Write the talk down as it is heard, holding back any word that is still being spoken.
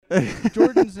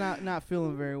Jordan's not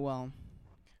feeling very well.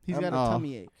 He's got a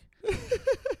tummy ache.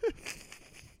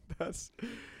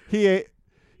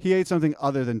 He ate something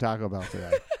other than Taco Bell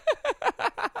today.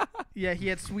 Yeah, he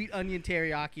had sweet onion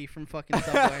teriyaki from fucking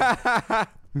Subway.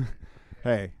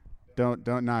 Hey, don't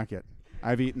knock it.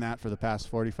 I've eaten that for the past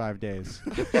 45 days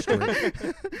straight.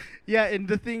 Yeah, and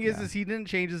the thing is he didn't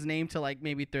change his name till like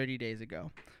maybe 30 days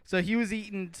ago. So he was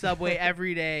eating Subway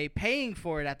every day, paying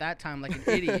for it at that time like an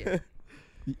idiot.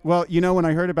 Well, when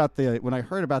I heard about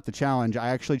the challenge, I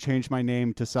actually changed my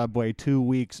name to Subway 2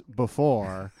 weeks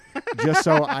before, just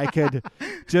so I could,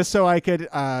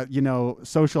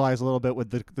 socialize a little bit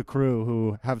with the crew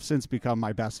who have since become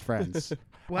my best friends.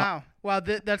 Wow.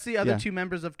 That's the other two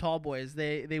members of Tall Boys.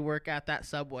 They work at that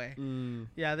Subway.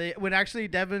 Yeah, when actually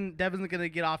Devin's gonna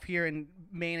get off here and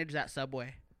manage that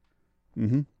Subway.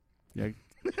 Mm-hmm. Yeah,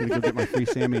 gonna go get my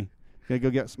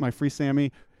free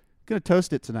Sammy. Gonna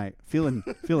toast it tonight. Feeling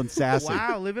sassy.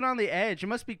 Wow, living on the edge. It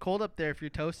must be cold up there if you're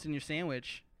toasting your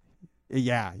sandwich.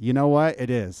 Yeah, you know what? It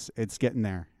is. It's getting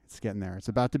there. It's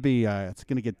about to be. It's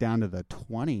gonna get down to the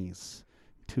 20s.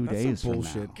 2 days from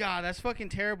now. God, that's fucking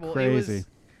terrible. Crazy. It was,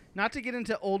 not to get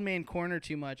into old man corner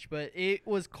too much, but it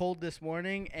was cold this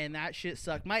morning, and that shit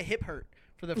sucked. My hip hurt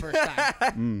for the first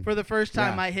time. For the first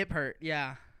time, my hip hurt.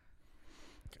 Yeah.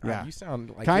 God, yeah, you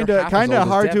sound like kind of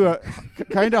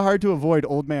hard to avoid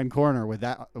old man corner with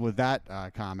that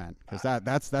comment, because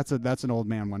that's an old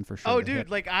man one for sure. Oh, dude,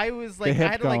 I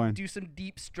had to do some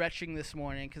deep stretching this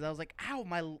morning because I was like, ow,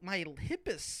 my hip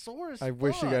is sore as fuck. I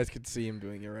wish you guys could see him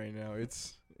doing it right now.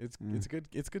 It's good.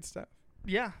 It's good stuff.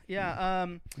 Yeah.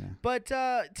 But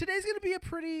today's gonna be a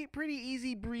pretty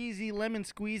easy breezy lemon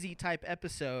squeezy type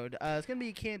episode. It's gonna be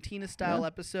a cantina style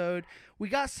episode. We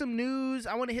got some news.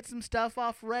 I want to hit some stuff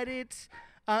off Reddit.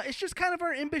 It's just kind of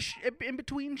our in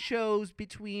between shows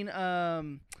between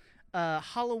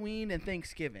Halloween and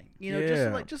Thanksgiving.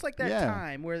 Just like that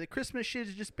time where the Christmas shit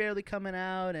is just barely coming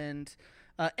out and.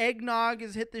 Eggnog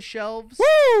has hit the shelves.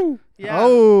 Woo! Yeah.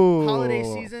 Oh. Holiday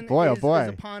season is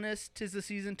upon us. 'Tis the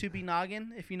season to be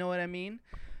noggin, if you know what I mean.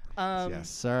 Yes,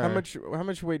 sir. How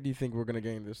much weight do you think we're gonna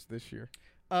gain this year?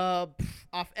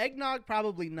 Off eggnog,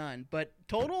 probably none. But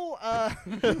total.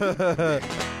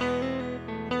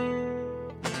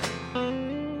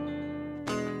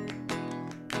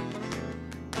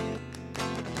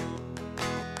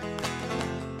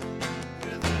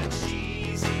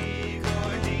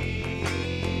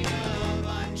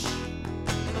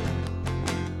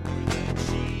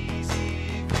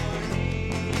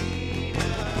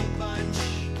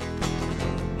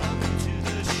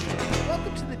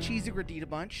 Cheesy Gordita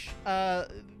Bunch.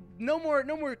 No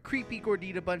more creepy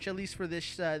Gordita Bunch, at least for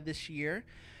this year.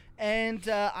 And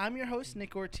I'm your host,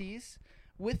 Nick Ortiz.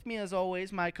 With me, as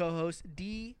always, my co-host,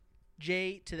 DJ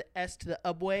to the S to the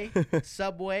Ubway,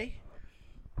 Subway.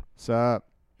 Sup.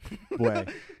 Way.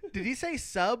 Did he say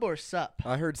sub or sup?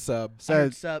 I heard sub.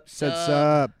 Said sup.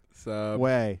 Sub.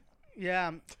 Way.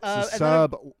 Yeah.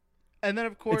 Sub. And then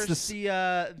of course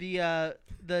the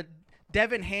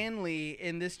Devin Hanley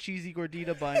in this cheesy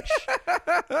Gordita bunch.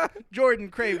 Jordan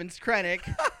Cravens Krennic.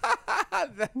 How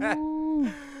does that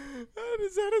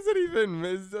even?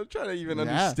 I'm trying to even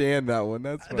understand that one.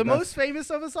 That's the most famous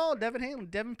of us all,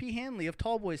 Devin P. Hanley of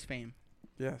Tall Boys fame.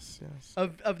 Yes.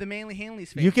 Of the Manly Hanleys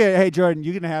fame. Hey Jordan,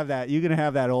 you can have that. You can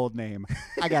have that old name.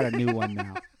 I got a new one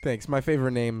now. Thanks. My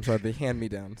favorite names are the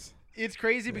hand-me-downs. It's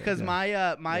crazy because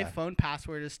my phone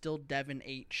password is still Devin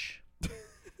H.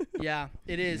 Yeah,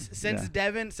 it is.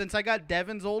 Since I got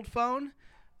Devin's old phone,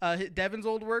 Devin's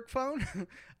old work phone,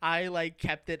 I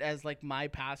kept it as my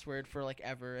password for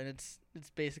ever, and it's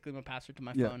basically my password to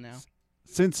my phone now.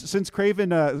 Since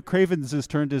Cravens has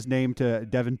turned his name to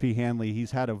Devin P. Hanley, he's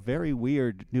had a very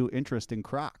weird new interest in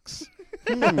Crocs.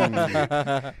 It's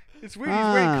weird. He's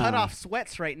wearing cutoff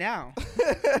sweats right now.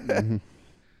 Mm-hmm.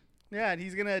 Yeah, and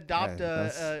he's gonna adopt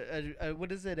a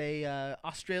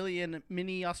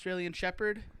mini Australian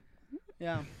Shepherd.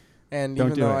 Yeah. And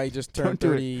even though I just turned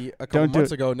 30 a couple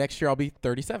months ago, next year I'll be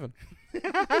 37.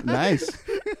 Nice.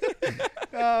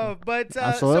 But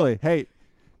absolutely. Hey,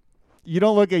 you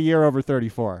don't look a year over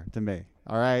 34 to me.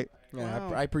 All right. Yeah,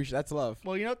 wow. I appreciate that's love.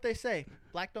 Well, you know what they say: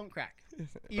 black don't crack.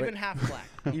 Even half black.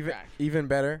 Even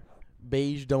better.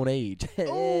 Beige don't age.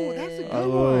 Oh, that's a good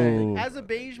one. As a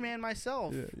beige man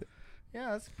myself.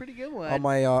 Yeah, that's a pretty good one.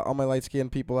 All my light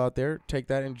skinned people out there, take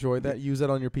that, enjoy that, use that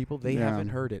on your people. They haven't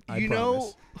heard it. I promise.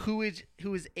 Know who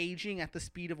is aging at the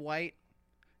speed of white?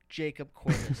 Jacob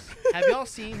Cordes. Have y'all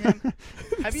seen him?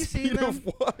 Have you seen them? Speed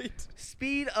of white.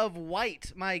 Speed of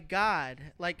white. My God,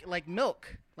 like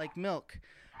milk.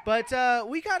 But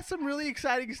we got some really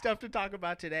exciting stuff to talk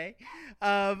about today.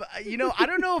 I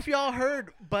don't know if y'all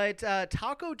heard, but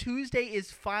Taco Tuesday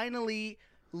is finally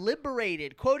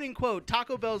liberated. Quote unquote.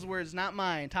 Taco Bell's words, not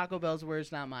mine. Taco Bell's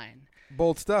words, not mine.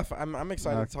 Bold stuff. I'm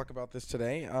excited to talk about this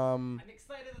today. I'm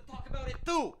excited to talk about it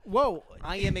too. Whoa.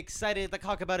 I am excited to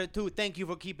talk about it too. Thank you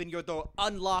for keeping your door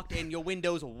unlocked and your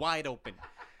windows wide open.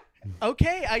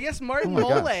 Okay, I guess Martin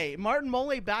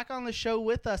Mole back on the show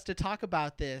with us to talk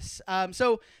about this.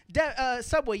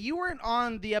 Subway, you weren't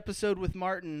on the episode with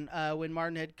Martin when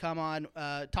Martin had come on,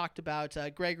 talked about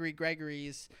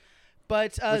Gregory's.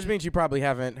 But, which means you probably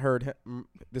haven't heard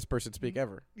this person speak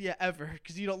ever. Yeah, ever,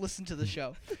 because you don't listen to the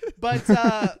show. But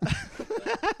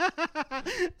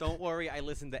don't worry, I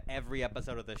listen to every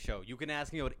episode of the show. You can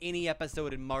ask me about any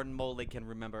episode, and Martin Mole can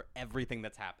remember everything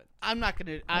that's happened. I'm not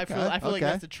gonna. I feel like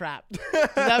that's a trap. Does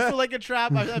that feel like a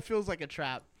trap? That feels like a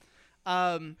trap.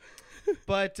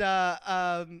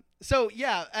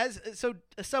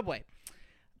 Subway.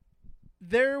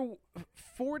 There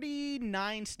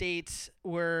 49 states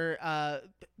were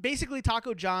basically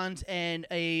Taco John's and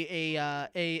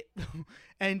a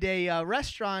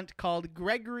restaurant called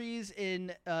Gregory's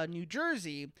in New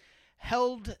Jersey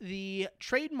held the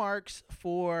trademarks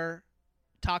for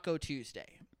Taco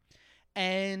Tuesday.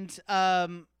 And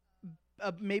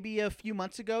maybe a few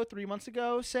months ago, 3 months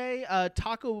ago,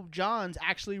 Taco John's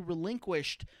actually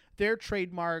relinquished their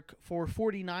trademark for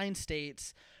 49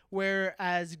 states.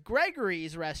 Whereas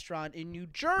Gregory's restaurant in New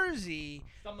Jersey...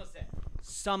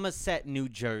 Somerset, New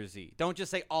Jersey. Don't just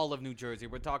say all of New Jersey.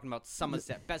 We're talking about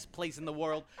Somerset. Best place in the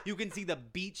world. You can see the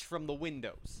beach from the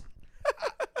windows.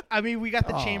 I mean, we got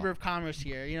the Chamber of Commerce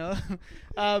here, you know?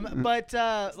 But...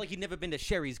 it's like you've never been to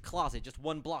Sherry's Closet, just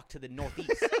one block to the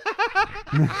northeast.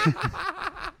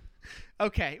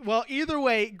 Okay, well, either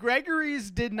way, Gregory's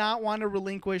did not want to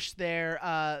relinquish their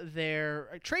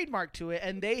trademark to it,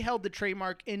 and they held the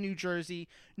trademark in New Jersey.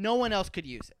 No one else could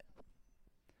use it.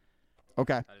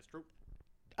 Okay. That is true.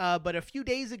 But a few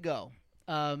days ago,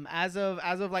 as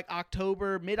of like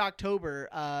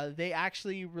mid-October, they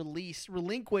actually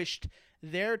relinquished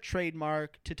their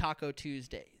trademark to Taco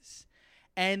Tuesdays.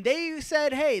 And they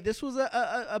said, hey, this was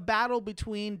a battle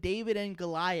between David and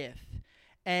Goliath.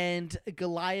 And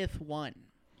Goliath won.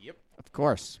 Yep. Of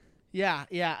course. Yeah.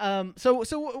 So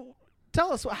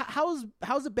tell us,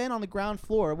 how's it been on the ground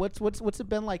floor? What's it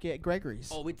been like at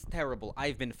Gregory's? Oh, it's terrible.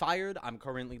 I've been fired. I'm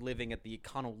currently living at the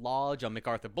Econo Lodge on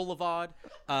MacArthur Boulevard.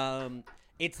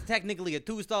 It's technically a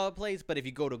 2-star place, but if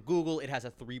you go to Google, it has a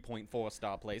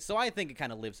 3.4-star place. So I think it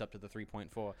kind of lives up to the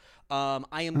 3.4.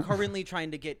 I am currently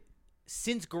trying to get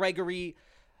since Gregory's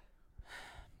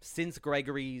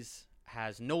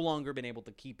has no longer been able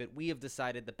to keep it, we have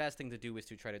decided the best thing to do is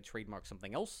to try to trademark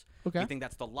something else. Okay. We think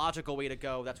that's the logical way to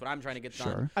go. That's what I'm trying to get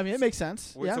done. I mean, it makes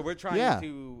sense. So we're trying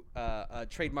to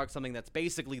trademark something that's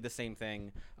basically the same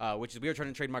thing, which is we are trying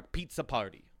to trademark Pizza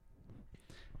Party.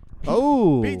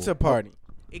 Oh. Pizza Party.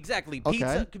 Exactly.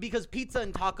 Pizza, because pizza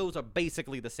and tacos are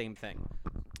basically the same thing.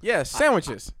 Yeah,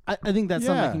 sandwiches. I think that's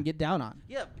something I can get down on.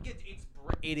 Yeah,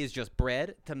 it is just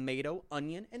bread, tomato,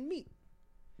 onion, and meat.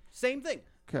 Same thing.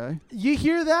 Okay. You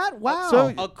hear that? Wow.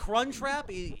 So a crunch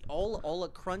wrap is all a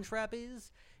crunch wrap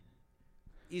is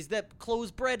that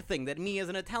closed bread thing that me as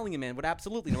an Italian man would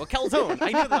absolutely know. A calzone. I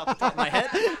knew that off the top of my head.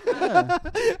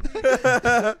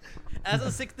 Yeah. As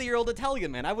a 60-year-old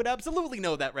Italian man, I would absolutely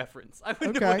know that reference. I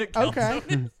would know what a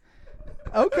calzone is.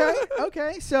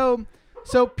 Okay. So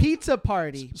Pizza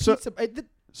Party. It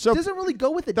doesn't really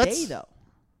go with the day though.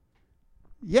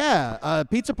 Yeah,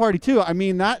 Pizza Party too. I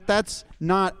mean that's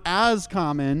not as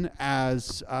common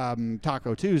as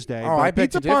Taco Tuesday. Oh, but I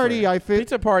bet Pizza Party.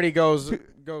 Pizza Party goes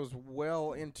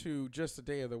well into just the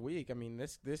day of the week. I mean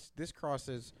this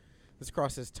crosses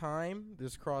time.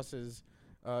 This crosses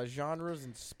genres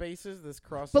and spaces. This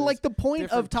crosses. But like the point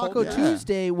of Taco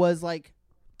Tuesday was like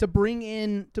to bring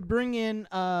in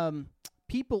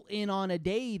people in on a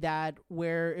day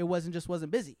where it wasn't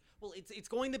busy. Well, it's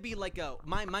going to be like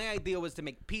my idea was to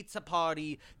make Pizza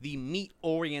Party the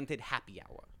meat-oriented happy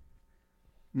hour.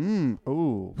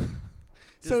 Ooh.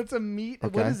 So it's a meat.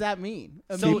 Okay. What does that mean?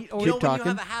 When you have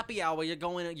a happy hour, you're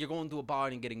going to a bar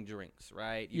and getting drinks,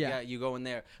 right? You go in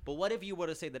there. But what if you were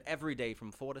to say that every day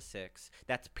from 4 to 6,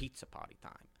 that's Pizza Party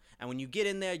time? And when you get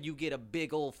in there, you get a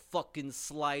big old fucking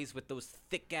slice with those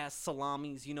thick-ass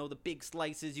salamis, you know, the big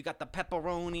slices. You got the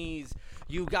pepperonis.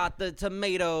 You got the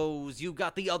tomatoes. You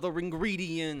got the other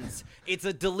ingredients. It's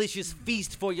a delicious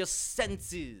feast for your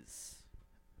senses.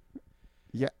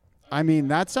 Yeah. I mean,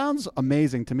 that sounds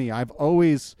amazing to me. I'm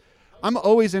always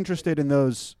interested in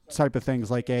those type of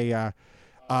things, like a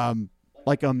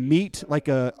like a meat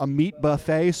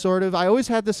buffet sort of. I always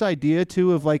had this idea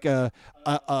too of like an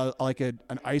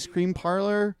ice cream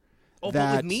parlor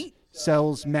that with meat?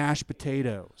 sells mashed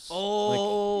potatoes.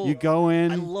 Oh, like you go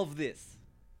in. I love this.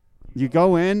 You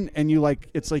go in and you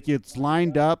it's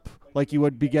lined up like you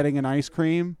would be getting an ice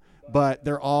cream, but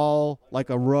they're all like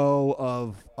a row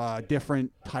of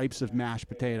different types of mashed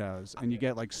potatoes, and you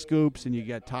get like scoops and you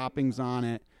get toppings on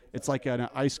it. It's like an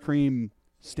ice cream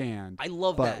stand. I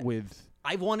love but that. With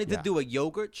I wanted to do a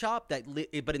yogurt shop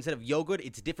but instead of yogurt,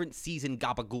 it's different seasoned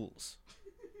gabagools.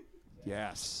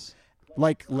 Yes.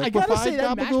 Like I liquefied gotta say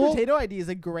that mashed gabagool? potato idea is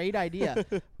a great idea.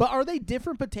 But are they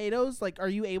different potatoes? Like, are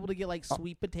you able to get like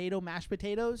sweet potato mashed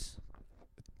potatoes?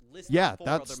 List Yeah, out 4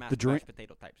 that's other the drink. mashed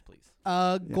potato types, please.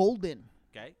 Golden.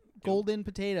 Okay. Golden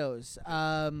potatoes.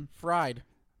 Fried.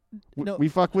 No. We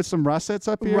fuck with some russets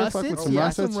up here. Fuck with Russets? some Yeah,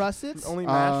 russets. some russets. Only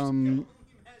mashed.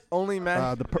 Only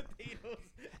mashed.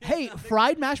 Hey,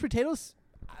 fried mashed potatoes?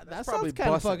 That probably sounds kind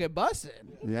of bussin'. fucking busted.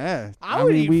 Yeah. I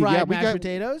would eat fried we mashed got-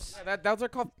 potatoes. Those are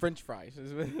called French fries.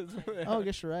 Oh, I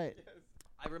guess you're right.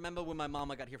 I remember when my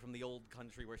mama got here from the old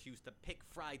country where she used to pick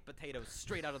fried potatoes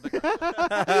straight out of the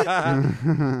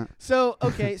ground. So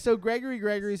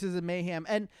Gregory's is a mayhem,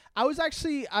 and I was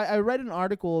actually I read an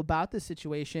article about this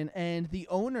situation, and the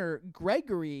owner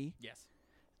Gregory Yes.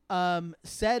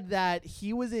 said that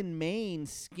he was in Maine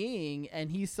skiing and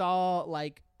he saw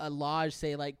like a lodge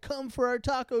say like come for our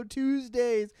Taco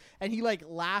Tuesdays, and he like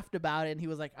laughed about it, and he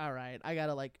was like, all right, I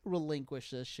gotta like relinquish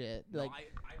this shit. No, Like,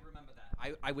 I remember that.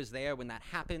 I was there when that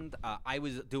happened. I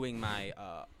was doing my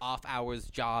off hours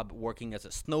job working as a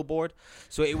snowboard,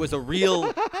 so it was a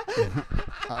real.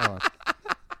 Uh-oh.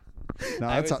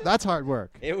 No, that's hard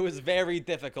work. It was very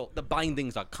difficult. The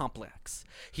bindings are complex.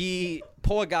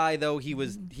 Poor guy though,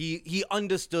 he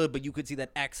understood, but you could see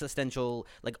that existential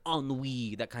like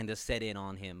ennui that kind of set in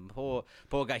on him. Poor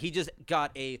guy. He just got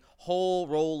a whole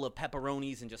roll of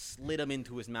pepperonis and just slid them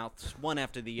into his mouth one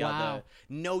after the other.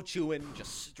 No chewing,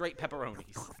 just straight pepperonis.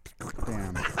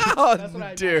 Damn. that's what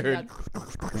I dude. imagine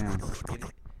Damn.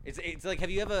 It's like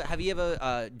have you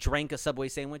ever drank a Subway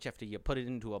sandwich after you put it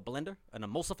into a blender, an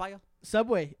emulsifier?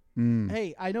 Subway. Mm.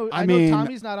 Hey, I know mean-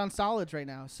 Tommy's not on solids right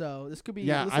now, so this could be.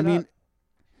 Yeah, listen I mean, up.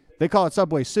 they call it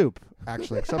Subway soup.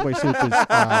 Actually, Subway soup is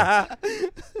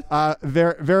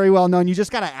very, very well known. You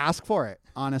just got to ask for it,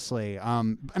 honestly.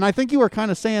 And I think you were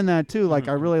kind of saying that too. Like,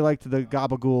 I really liked the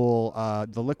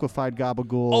gabagool, the liquefied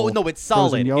gabagool. Oh no, it's frozen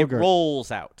solid. It yogurt.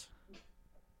 rolls out.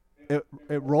 It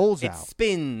rolls It out.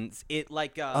 spins. It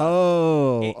like it's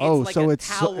like so a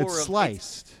it's tower of-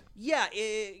 sliced. Yeah,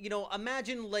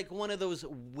 imagine like one of those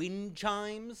wind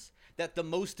chimes that the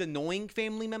most annoying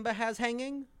family member has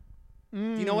hanging. Do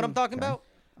you know what I'm talking about?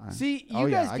 See, you Oh,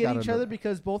 yeah, guys I get got each it. other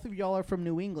because both of y'all are from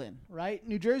New England, right?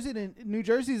 New Jersey's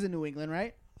in New England,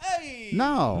 right? Hey,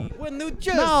 No. we're New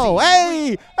Jersey. No,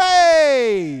 hey.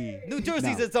 New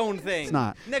Jersey's No, its own thing. it's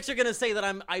not. Next, you're gonna say that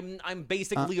I'm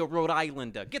basically a Rhode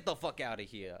Islander. Get the fuck out of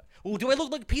here. Ooh, do I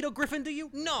look like Peter Griffin to you?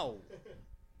 No.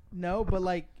 No, but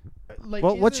like.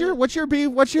 Well, what's isn't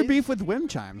your it- beef with wind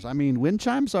chimes? I mean, wind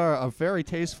chimes are a very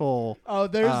tasteful. Oh,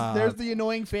 there's the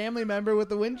annoying family member with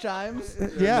the wind chimes.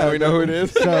 Yeah, Now we know who it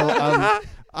is. So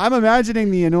I'm imagining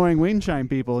the annoying wind chime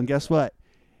people, and guess what?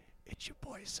 It's your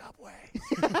boy Subway.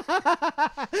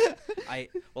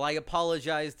 I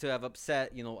apologize to have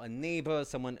upset, a neighbor,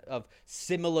 someone of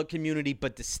similar community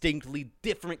but distinctly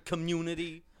different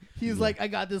community. He's like, I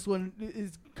got this one.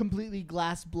 Is completely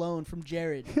glass blown from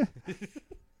Jared.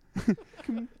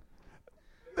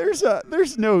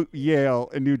 There's no Yale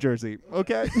in New Jersey,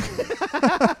 okay?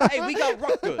 Hey, we got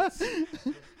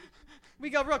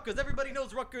Rutgers. Everybody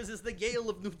knows Rutgers is the Yale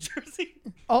of New Jersey.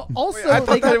 Also, I thought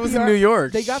they that got it was the in Art- New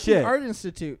York. They got Shit. the Art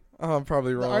Institute, Oh, I'm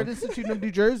probably the wrong. Art Institute of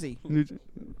New Jersey.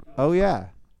 Oh yeah.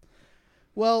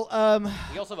 Well,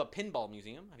 We also have a pinball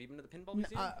museum. Have you been to the pinball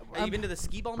museum? Have I'm- you been to the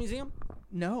skee ball museum?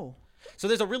 no. So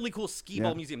there's a really cool skee ball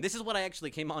Yeah. museum. This is what I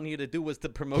actually came on here to do, was to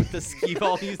promote the skee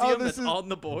ball museum this that's is- on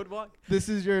the boardwalk. This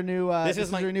is your new. This This is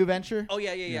is my- your new venture. Oh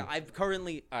yeah. I've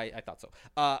currently I thought so.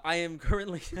 I am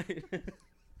currently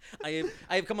I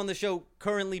have come on the show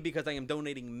currently because I am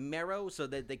donating marrow so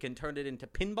that they can turn it into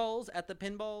pinballs at the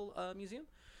pinball museum.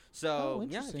 So yeah, if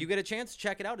interesting. you get a chance,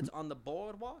 check it out. It's on the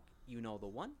boardwalk. You know the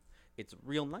one. It's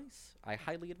real nice. I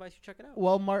highly advise you check it out.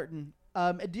 Well, Martin,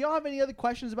 do y'all have any other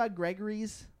questions about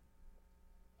Gregory's?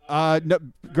 No,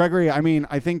 Gregory. I mean,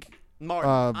 I think Martin,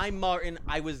 I'm Martin.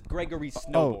 I was Gregory's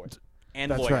snowboard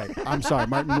and that's lawyer. right. I'm sorry,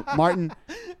 Martin. Martin.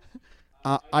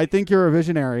 I think you're a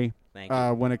visionary Thank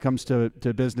you. when it comes to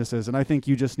businesses, and I think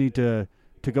you just need to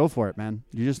go for it, man.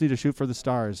 You just need to shoot for the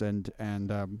stars, and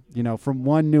from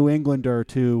one New Englander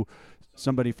to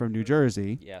somebody from New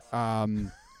Jersey. Yes.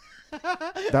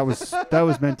 That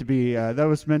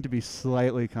was meant to be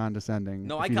slightly condescending.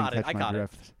 No, if I you got didn't it. catch I my got it.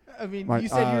 drift. I mean, My- you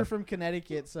said you were from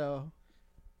Connecticut, so.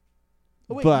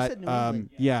 Oh, wait, you But said New England.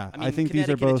 yeah, I mean, I think these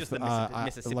are Connecticut is both. just the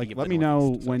Mississippi like, of let the me know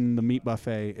Northeast, so. when the meat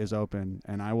buffet is open,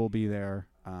 and I will be there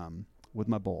with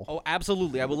my bowl. Oh,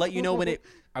 absolutely. I will let you know when it.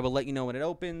 I will let you know when it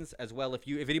opens as well. If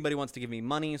anybody wants to give me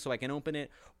money so I can open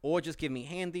it, or just give me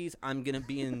handies, I'm gonna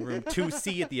be in room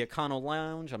 2C at the Econo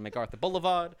Lounge on MacArthur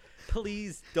Boulevard.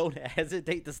 Please don't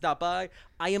hesitate to stop by.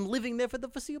 I am living there for the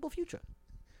foreseeable future.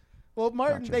 Well,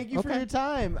 Martin, Gotcha. thank you for Okay. your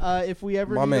time. If we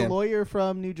ever My need a man. lawyer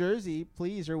from New Jersey,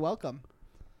 please, you're welcome.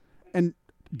 And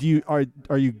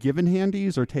are you given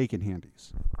handies or taking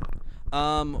handies?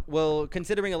 Well,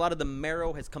 considering a lot of the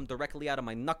marrow has come directly out of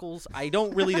my knuckles, I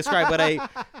don't really describe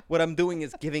what I'm doing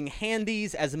is giving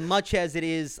handies as much as it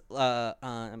is. Have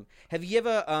you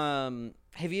ever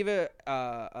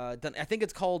done? I think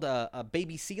it's called a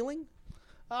baby sealing.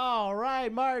 All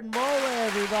right, Martin Mole,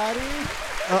 everybody.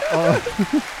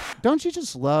 Don't you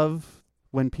just love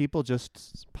when people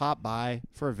just pop by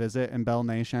for a visit in Bell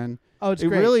Nation? Oh, it's it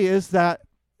great. really is that.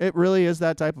 It really is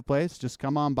that type of place. Just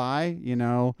come on by, you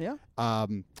know. Yeah.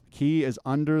 Key is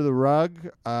under the rug.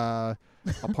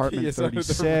 Apartment Key is under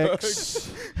the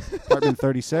 36. Apartment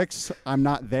 36. I'm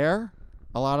not there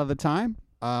a lot of the time.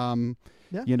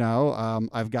 Yeah. You know,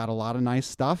 I've got a lot of nice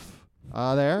stuff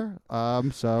there.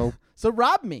 So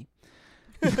rob me.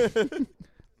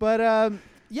 But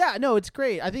yeah, no, it's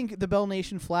great. I think the Bell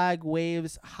Nation flag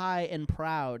waves high and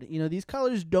proud. You know, these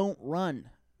colors don't run.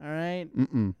 All right.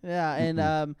 Yeah,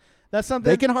 and that's something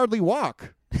they can hardly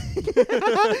walk.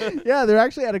 yeah, they're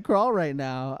actually at a crawl right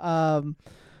now.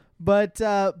 But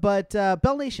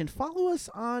Bell Nation, follow us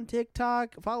on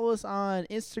TikTok, follow us on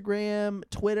Instagram,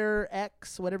 Twitter,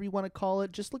 X, whatever you want to call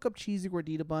it. Just look up Cheesy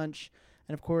Gordita Bunch,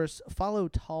 and of course, follow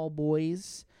Tall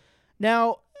Boys.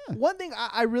 Now, one thing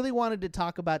I really wanted to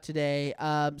talk about today.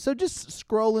 So just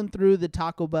scrolling through the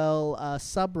Taco Bell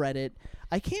subreddit,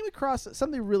 I came across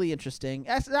something really interesting.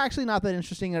 It's actually not that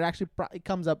interesting. It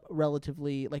comes up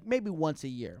relatively, like maybe once a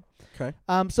year. Okay.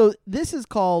 So this is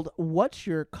called "What's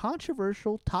Your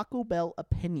Controversial Taco Bell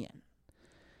Opinion?"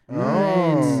 Oh.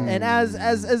 Right. And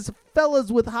as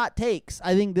fellas with hot takes,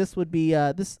 I think this would be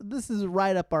this is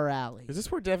right up our alley. Is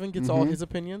this where Devin gets all his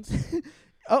opinions?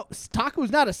 Oh, taco's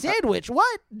not a sandwich.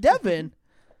 What, Devin?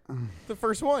 The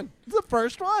first one. It's the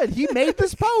first one. He made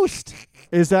this post.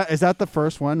 Is that the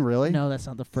first one, really? No, that's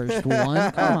not the first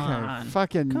one. Come on.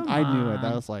 Fucking, Come I knew it. That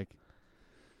on. was like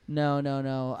No.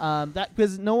 That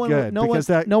because no one, good no one,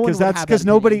 because no one would have because that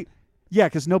nobody. opinion. Yeah,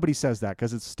 because nobody says that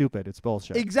because it's stupid. It's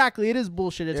bullshit. Exactly, it is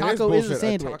bullshit. A It is taco is a bullshit. A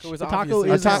sandwich. taco is A taco obviously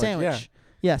is a a sandwich, sandwich.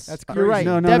 Yes, That's you're right. crazy.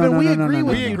 No, Devin, no, we no, no, agree no,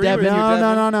 with no. you, We agree with Devin. you,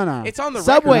 No, Devin. no. It's on the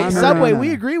Subway, record. Subway, no, we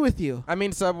no. agree with you. I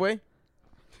mean, Subway.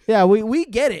 Yeah, we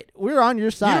get it. We're on your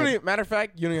You side. don't even, matter of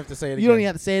fact, you don't even have to say it again. You don't even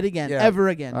have to say it again, Yeah. ever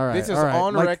again. All right. This is all right.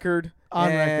 on Like, record. On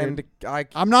and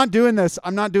I'm not doing this.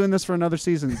 I'm not doing this for another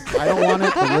season. I don't want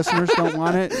it. The listeners don't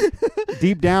want it.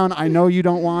 Deep down, I know you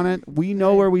don't want it. We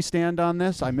know where we stand on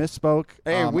this. I misspoke.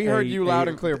 Hey, we heard you loud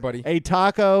and clear, buddy. A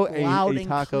taco, Loud a and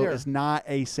taco clear. is not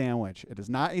a sandwich. It is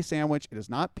not a sandwich. It is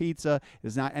not pizza. It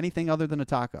is not anything other than a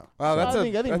taco. Wow, I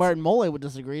think that's- Martin Mole would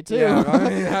disagree too. Yeah, I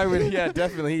mean, I would. Yeah,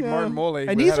 definitely. Yeah. Martin Mole, And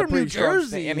would he's have a from New pretty strong Jersey.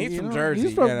 stand- and he's you from know? Jersey.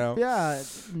 He's from, you know, yeah,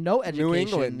 no education.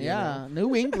 England, you yeah,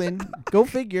 New England. Go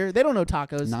figure. They don't know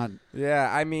tacos. Not yeah.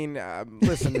 I mean,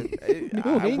 listen, we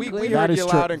England. That heard is you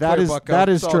true. loud and That clear, is- Bucko. that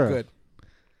is It's all true. good.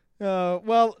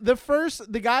 Well,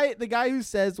 the guy who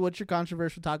says, "What's your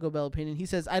controversial Taco Bell opinion?" He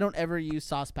says, "I don't ever use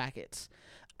sauce packets."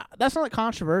 That's not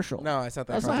controversial. No, it's not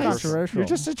that That's not controversial. controversial. You're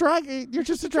just a dry. You're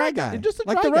just a dry guy. You're just a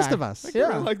like dry the rest guy. of us.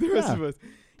 Yeah. Like the rest of us.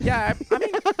 Yeah, I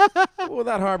mean,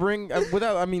 without harboring,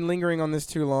 lingering on this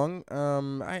too long.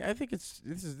 I think this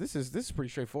is pretty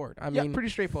straightforward. I Yeah, mean, pretty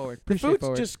straightforward. the Pretty food's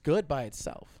straightforward. just good by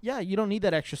itself. Yeah, you don't need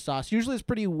that extra sauce. Usually, it's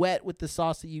pretty wet with the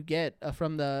sauce that you get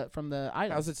from the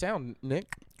item. How's it sound,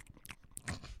 Nick?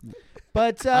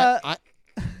 But I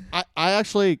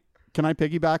actually can I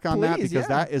piggyback on that Please, because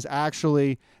yeah. that is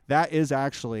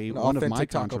actually An one of my authentic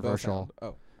Taco Bell controversial.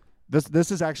 sound. Oh,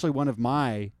 This is actually one of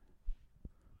my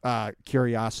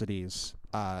curiosities,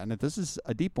 and this is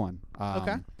a deep one.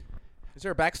 Okay. is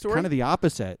there a backstory? Kind of the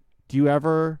opposite. Do you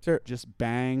ever Sure. just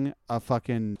bang a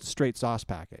fucking straight sauce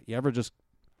packet? You ever just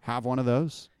have one of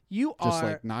those? You Just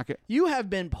are. like knock it. You have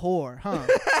been poor, huh?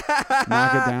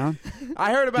 Knock it down.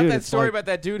 I heard about Dude, that it's story like- about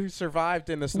that dude who survived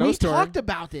in the We snowstorm. talked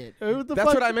about it. That's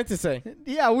what I meant to say.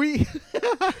 Yeah, we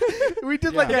we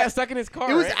did like He got stuck in his car.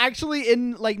 It was right? actually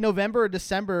in like November or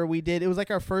December. We did. It was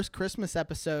like our first Christmas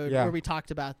episode Yeah. where we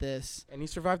talked about this. And he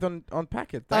survived on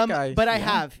packet. That guy. But I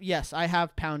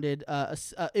have pounded.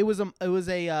 It was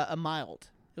a mild.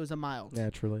 It was a mild.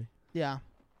 Naturally. Yeah.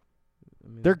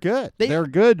 They're good. They- They're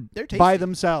good they're by tasty.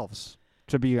 themselves.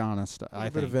 To be honest, A little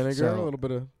bit of vinegar, a little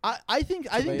bit of. I think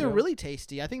they're Tomato. really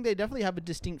tasty. I think they definitely have a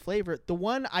distinct flavor. The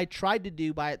one I tried to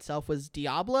do by itself was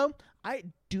Diablo. I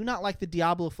do not like the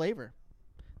Diablo flavor.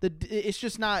 It's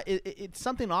just not. It's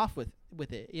something off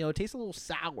with it. You know, it tastes a little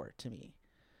sour to me.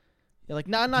 You're like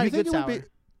not a good sour.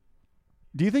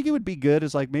 Do you think it would be good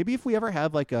as like maybe if we ever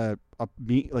have like a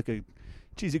meat like a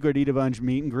cheesy gordita bunch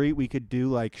meet and greet, we could do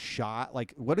like shot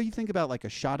like what do you think about like a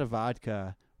shot of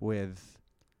vodka with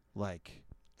like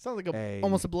Sounds like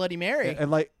almost a Bloody Mary. and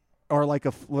like or like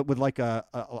with like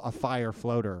a fire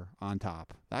floater on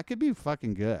top. That could be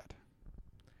fucking good.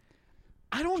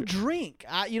 I don't drink.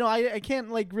 I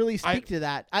can't like really speak to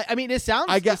that. I mean, it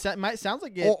sounds. It sounds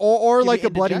like it. Or give like you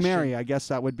a Bloody indigestion. Mary. I guess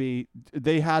that would be.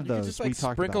 They had You those. could just like we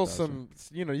talked sprinkle about those.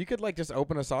 some. You could like just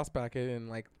open a sauce packet and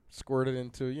like squirt it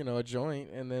into a joint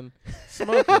and then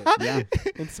smoke it. Yeah.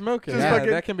 And smoke it. Just Yeah, fucking-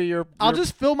 that can be your. I'll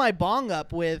just fill my bong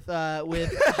up with Instead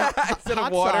of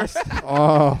hot water. sauce.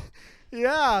 Oh,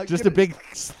 Yeah, just a big,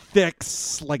 thick,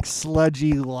 like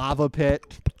sludgy lava pit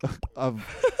of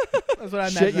That's what I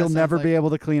shit imagine you'll that never sounds be like. able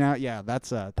to clean out. Yeah,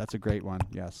 that's a great one.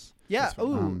 Yes. Yeah. That's what-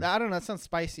 Ooh, I don't know. That sounds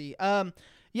spicy.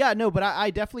 Yeah, no, but I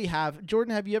definitely have.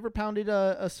 Jordan, have you ever pounded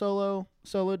a solo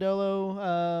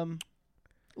dolo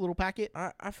little packet?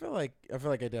 I feel like I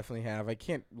definitely have. I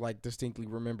can't like distinctly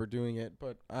remember doing it,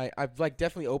 but I've like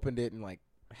definitely opened it and like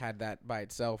had that by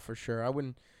itself for sure.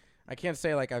 I can't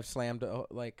say like I've slammed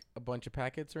like a bunch of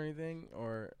packets or anything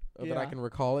or that I Yeah. can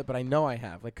recall it, but I know I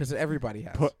have like because everybody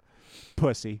has.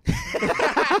 Pussy.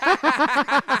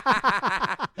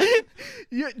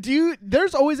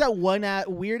 There's always that one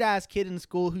weird ass kid in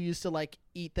school who used to like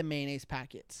eat the mayonnaise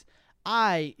packets.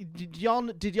 Did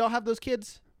y'all have those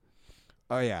kids?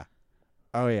 Oh yeah.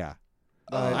 Oh yeah.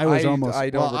 Uh, I was I- almost. I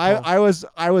don't well, recall.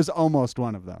 I was almost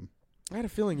one of them. I had a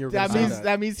feeling you were That going to means say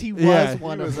that means he was Yeah.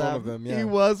 one He of was them. one of them, yeah. He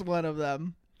was one of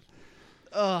them.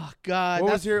 Oh God,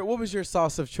 What was your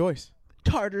sauce of choice?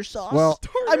 tartar sauce? Well-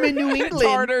 I'm in New England.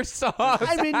 Tartar sauce.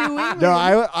 I'm in New England. No,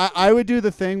 I would do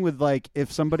the thing with like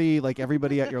if somebody like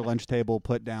everybody at your lunch table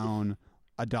put down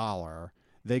 $1,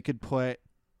 they could put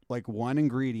like one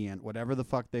ingredient, whatever the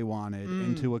fuck they wanted,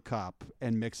 into a cup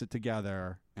and mix it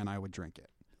together, and I would drink it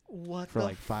What for the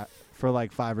like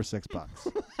 $5 or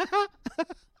 $6.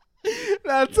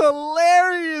 That's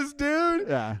hilarious, dude.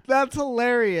 Yeah. That's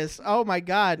hilarious. Oh my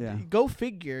God. Yeah. Go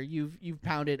figure. You've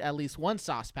pounded at least one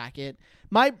sauce packet.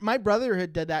 My brother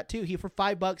had did that too. He for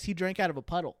 $5 he drank out of a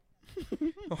puddle.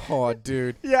 Oh,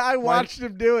 dude. Yeah, I watched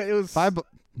him do it. It was $5.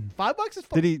 $5 is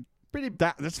Did he? pretty.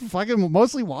 That's fucking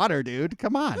mostly water, dude.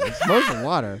 Come on, it's mostly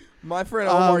water. My friend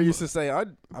Omar used to say, I'll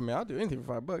do anything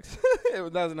for $5.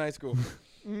 That was in high school.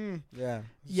 Mm. Yeah.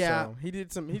 Yeah. So he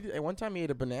did at one time he ate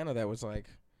a banana that was like,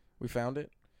 we found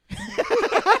it.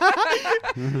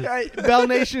 Bell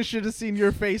Nation should have seen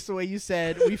your face the way you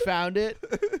said we found it.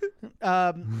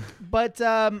 I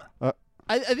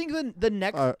think the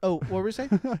next. What were we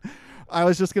saying? I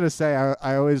was just gonna say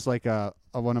I always like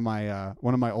one of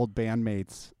my old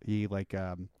bandmates. He like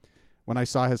when I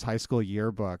saw his high school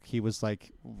yearbook, he was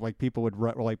like people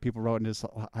wrote in his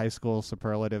high school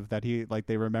superlative that he like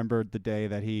they remembered the day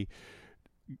that he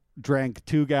drank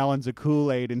 2 gallons of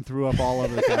Kool-Aid and threw up all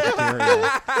over the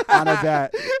cafeteria on a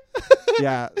bet.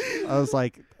 Yeah, I was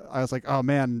like, oh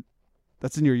man,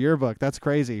 that's in your yearbook. That's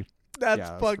crazy. That's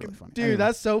fucking really funny. dude. Anyway.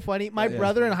 That's so funny. My Yeah,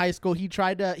 brother in funny. high school, he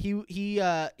tried to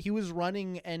he was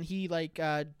running and he like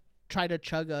tried to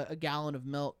chug a gallon of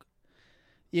milk.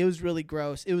 It was really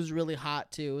gross. It was really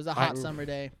hot too. It was a hot summer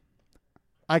day.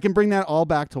 I can bring that all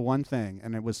back to one thing,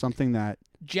 and it was something that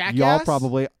Jackass. y'all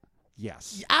probably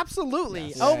yes. Absolutely.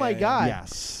 Yes. Oh my Yeah, yeah, God.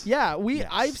 Yes. Yeah, Yes.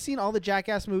 I've seen all the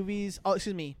Jackass movies. Oh,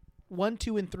 excuse me, 1,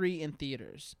 2, and 3 in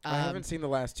theaters. I haven't seen the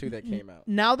last 2 that came out.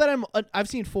 Now that I've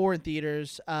seen 4 in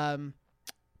theaters.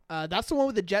 That's the one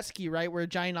with the jet ski, right? Where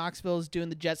Johnny Knoxville is doing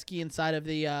the jet ski inside of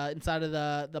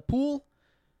the pool.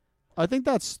 I think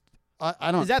that's.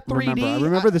 I don't. Is that remember. 3D? I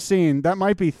remember the scene. That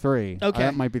might be 3. Okay.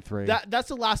 That might be 3. That's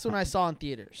the last one I saw in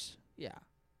theaters. Yeah.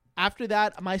 After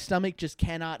that, my stomach just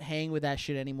cannot hang with that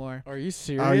shit anymore. Are you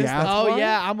serious? Oh, yeah? That's Oh why?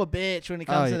 yeah, I'm a bitch when it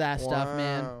comes Oh, to that stuff,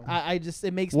 man. Wow. I just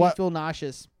it makes me What? feel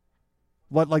nauseous.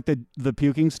 What, like the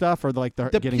puking stuff or like the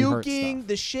getting hurt puking, stuff?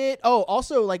 the shit. Oh,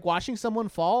 also like watching someone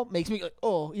fall makes me like,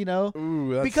 oh, you know,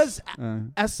 Ooh, because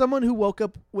as someone who woke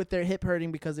up with their hip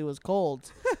hurting because it was cold,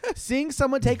 seeing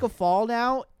someone take a fall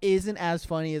now isn't as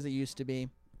funny as it used to be.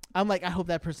 I'm like, I hope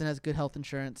that person has good health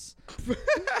insurance.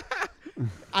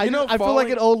 I feel like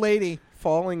an old lady.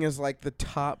 Falling is like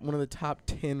one of the top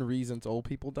 10 reasons old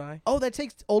people die. Oh, that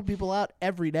takes old people out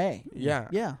every day. Yeah.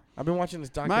 Yeah. I've been watching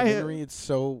this documentary. It's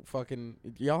so fucking.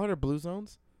 Y'all heard of Blue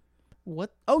Zones?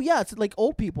 What? Oh, yeah. It's like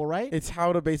old people, right? It's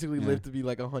how to basically live to be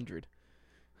like 100.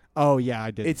 Oh yeah, I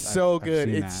did. It's so good.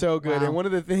 It's so good. Wow. And one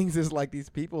of the things is like these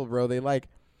people, bro. They like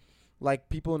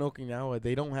people in Okinawa.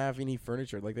 They don't have any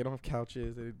furniture. Like they don't have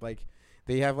couches.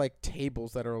 They have like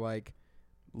tables that are like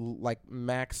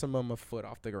maximum a foot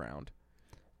off the ground.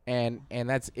 And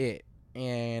that's it.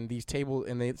 And these tables,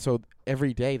 so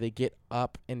every day they get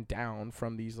up and down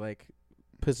from these like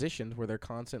positions where they're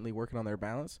constantly working on their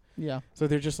balance. Yeah. So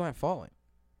they're just not falling.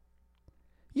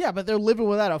 Yeah, but they're living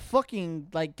without a fucking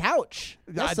like couch.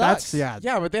 That That's sucks.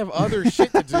 Yeah, but they have other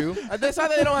shit to do. That's how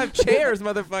they don't have chairs,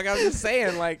 motherfucker. I was just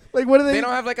saying, like what are they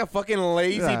don't have like a fucking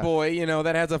lazy boy, you know,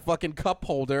 that has a fucking cup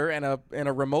holder and a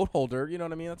remote holder. You know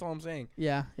what I mean? That's all I'm saying.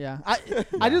 Yeah.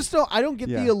 I just don't get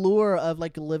the allure of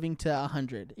like living to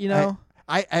 100. You know.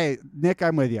 I Nick,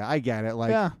 I'm with you. I get it.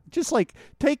 Like, just like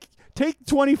take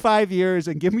 25 years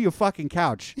and give me a fucking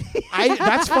couch.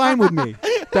 That's fine with me.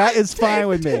 That is fine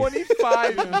with me.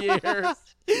 25 years.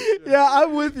 Yeah,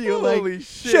 I'm with you. Holy like,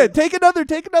 shit. Take another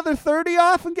 30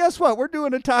 off, and guess what? We're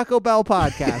doing a Taco Bell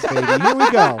podcast, baby. Here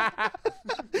we go.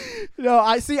 No,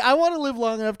 I want to live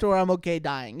long enough to where I'm okay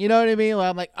dying. You know what I mean? Where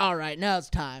I'm like, all right, now it's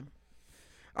time.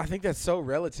 I think that's so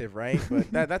relative, right?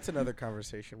 But that's another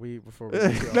conversation.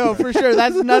 No, for sure.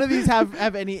 None of these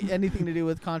have anything to do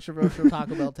with controversial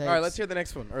Taco Bell takes. All right, let's hear the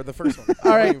next one or the first one.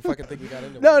 All I right. don't even fucking think we got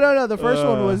into it. No. The first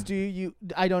one was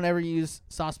I don't ever use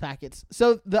sauce packets.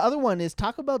 So the other one is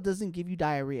Taco Bell doesn't give you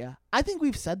diarrhea. I think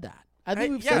we've said that. I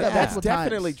think we've said that that's multiple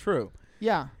definitely times. True.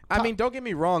 Yeah. I mean, don't get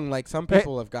me wrong. Like some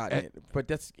people have gotten it, but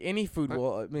that's any food.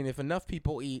 Well, I mean, if enough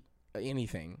people eat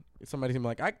anything, somebody's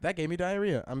gonna be like, that gave me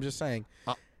diarrhea. I'm just saying.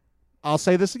 I'll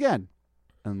say this again,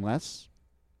 unless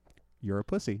you're a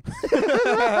pussy.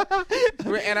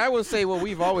 And I will say what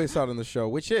we've always thought on the show,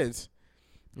 which is,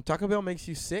 if Taco Bell makes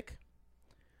you sick,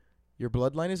 your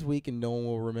bloodline is weak and no one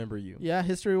will remember you. Yeah,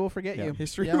 history will forget you.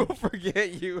 History will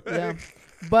forget you. Yeah.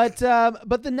 But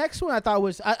the next one I thought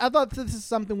was I thought this is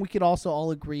something we could also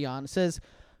all agree on. It says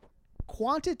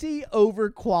quantity over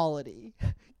quality.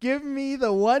 Give me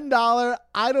the $1.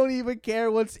 I don't even care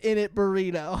what's in it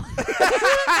burrito.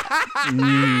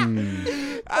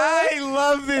 I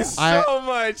love this so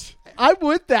much. I'm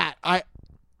with that.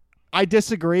 I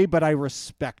disagree, but I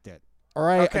respect it. All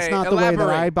right, okay, it's not the way that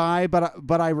I buy,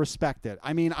 but I respect it.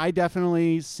 I mean, I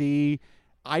definitely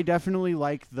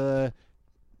like the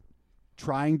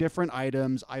trying different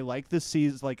items. I like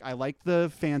I like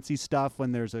the fancy stuff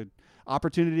when there's a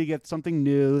opportunity to get something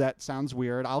new. That sounds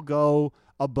weird. I'll go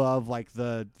above like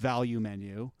the value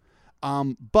menu.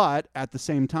 But at the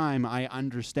same time, I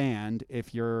understand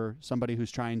if you're somebody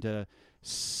who's trying to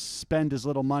spend as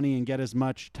little money and get as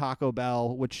much Taco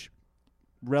Bell, which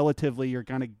relatively you're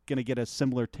gonna get a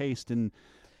similar taste and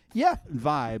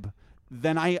vibe,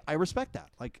 then I respect that.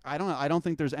 Like I don't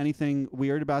think there's anything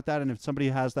weird about that. And if somebody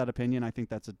has that opinion, I think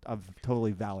that's a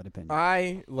totally valid opinion.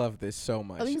 I love this so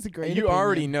much. I think it's a great You opinion.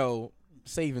 already know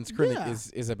Savin's Clinic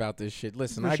is about this shit.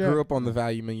 Listen, I grew up on the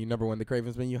value menu. Number 1, the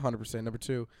Cravens menu, 100%. Number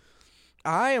 2,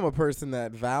 I am a person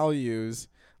that values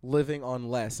living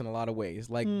on less in a lot of ways,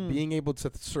 like being able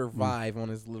to survive on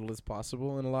as little as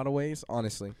possible in a lot of ways,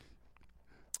 honestly.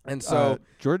 And so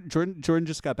Jordan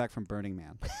just got back from Burning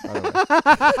Man. By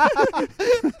the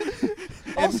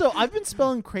way. Also, I've been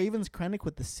spelling Craven's Krennic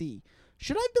with the C.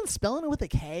 Should I have been spelling it with a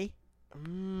K?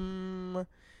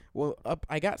 Well,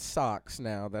 I got socks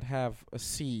now that have a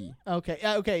C. Okay.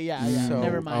 Yeah. So-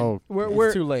 Never mind. Oh,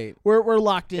 It's too late. We're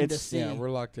locked into C. Yeah, we're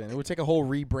locked in. It would take a whole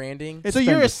rebranding. So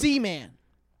you're a C man.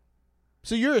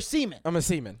 So you're a seaman. I'm a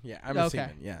seaman. Yeah, I'm a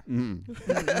seaman. Yeah.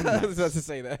 I was about to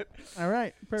say that. All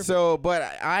right. Perfect. So,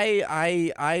 but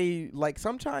I like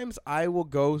sometimes I will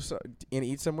go and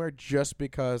eat somewhere just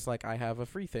because like I have a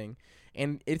free thing,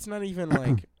 and it's not even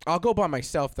like I'll go by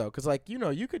myself though, because like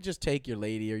you could just take your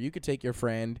lady or you could take your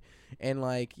friend, and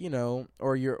like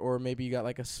or maybe you got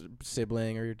like a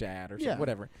sibling or your dad or something,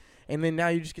 whatever, and then now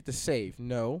you just get to save.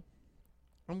 No.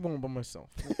 I'm going by myself.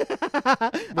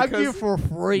 I'm here for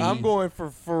free. I'm going for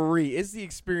free. It's the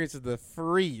experience of the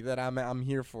free that I'm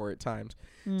here for at times.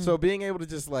 So being able to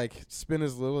just like spend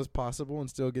as little as possible and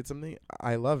still get something,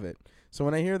 I love it. So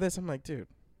when I hear this, I'm like, dude,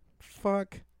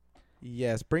 Fuck.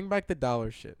 Yes, bring back the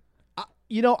dollar shit.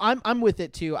 I'm with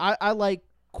it too. I like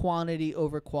quantity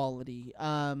over quality.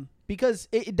 Because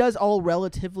it does all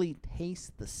relatively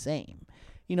taste the same.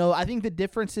 I think the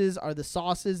differences are the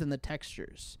sauces and the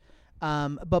textures.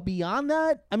 But beyond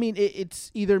that, I mean,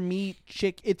 it's either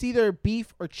it's either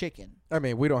beef or chicken. I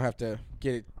mean, we don't have to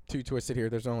get it too twisted here.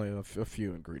 There's only a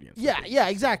few ingredients. Yeah,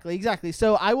 exactly.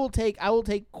 So I will take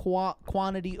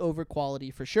quantity over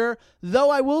quality for sure. Though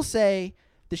I will say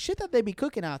the shit that they be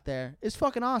cooking out there is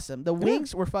fucking awesome. The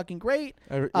wings were fucking great.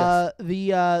 Yes.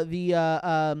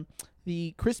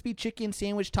 The crispy chicken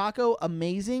sandwich taco,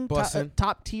 amazing,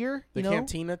 top tier. The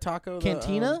cantina taco.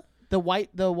 The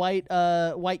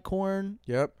white corn.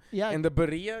 Yep. Yeah. And the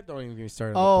birria. Don't even get me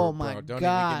started. Oh Don't my even god.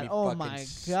 get me Oh fucking my god.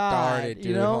 started,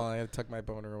 dude. Hold on, I gotta tuck my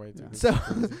boner away. Dude.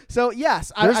 So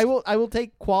yes, I will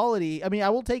take quality. I mean, I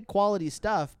will take quality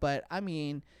stuff, but I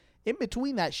mean, in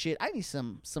between that shit, I need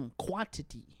some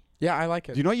quantity. Yeah, I like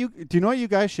it. Do you know what you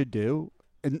guys should do?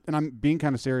 And I'm being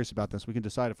kind of serious about this. We can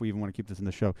decide if we even want to keep this in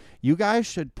the show. You guys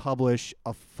should publish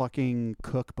a fucking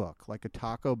cookbook, like a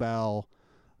Taco Bell,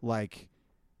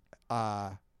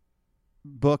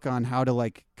 book on how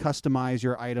to customize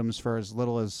your items for as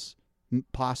little as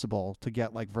possible to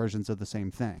get versions of the same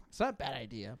thing. It's not a bad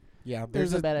idea. Yeah,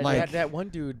 there's a bad idea. That one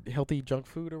dude, Healthy Junk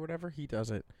Food or whatever, he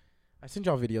does it. I send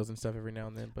y'all videos and stuff every now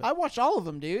and then. But I watch all of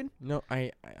them, dude. No,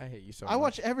 I hate you so much. I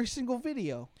watch every single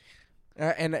video.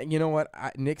 And you know what?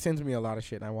 Nick sends me a lot of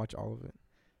shit, and I watch all of it.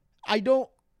 I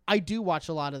do watch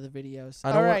a lot of the videos.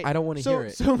 I don't want to hear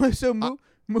it. So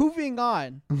moving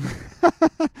on.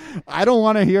 I don't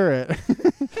want to hear it.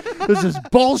 This is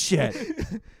bullshit.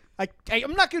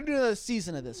 I'm not going to do another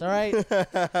season of this, all right?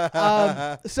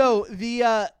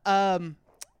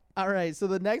 All right, so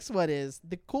the next one is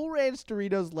the Cool Ranch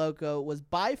Doritos Loco was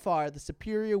by far the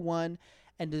superior one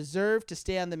and deserved to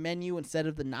stay on the menu instead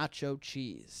of the nacho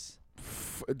cheese.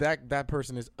 That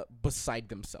person is beside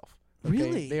themselves. Okay?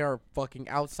 Really? They are fucking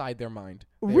outside their mind.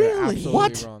 They Really? are absolutely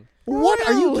What? wrong. What?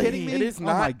 Are you Really? kidding me? It is Oh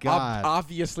not my God.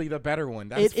 obviously the better one.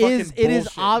 That's It fucking is. It is.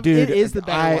 bullshit. Dude, It is the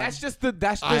better one.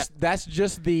 That's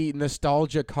just the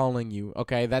nostalgia calling you.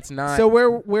 Okay, that's not So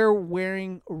we're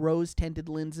wearing rose tinted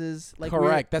lenses.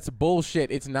 correct. That's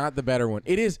bullshit. It's not the better one.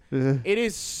 It is. It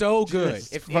is so good.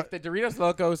 Just If the Doritos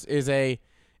Locos is a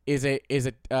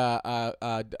Doritos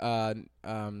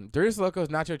Locos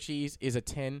nacho cheese is a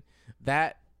 10.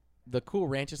 That the Cool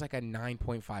Ranch is like a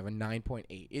 9.5, a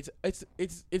 9.8. It's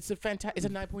a fantastic. It's a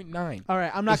 9.9. All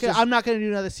right, I'm not gonna do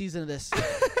another season of this.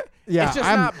 Yeah, It's just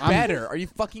not better. Are you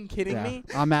fucking kidding me?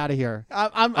 I'm out of here.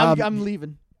 I'm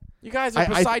leaving. You guys are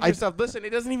beside yourself. Listen,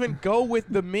 it doesn't even go with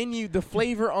the menu, the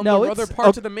flavor on No, the other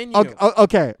parts of the menu.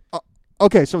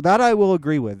 Okay, so that I will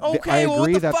agree with. Okay, I agree well,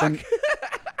 what the that fuck?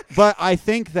 but I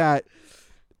think that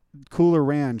Cooler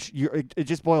Ranch, it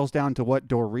just boils down to what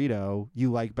Dorito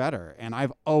you like better. And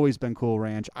I've always been Cool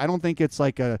Ranch. I don't think it's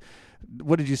like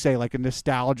what did you say, like a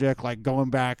nostalgic, going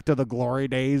back to the glory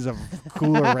days of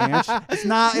Cooler Ranch. It's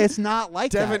not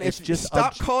like Devin, that. It's just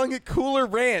stop calling it Cooler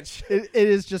Ranch. It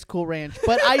is just Cool Ranch,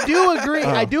 but I do agree.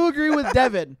 I do agree with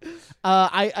Devin.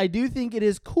 I do think it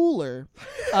is cooler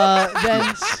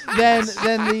than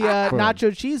the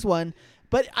nacho cheese one.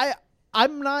 But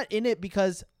I'm not in it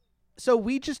because. So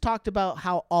we just talked about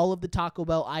how all of the Taco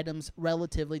Bell items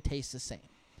relatively taste the same.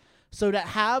 So to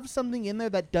have something in there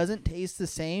that doesn't taste the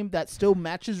same, that still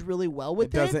matches really well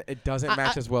with it. It doesn't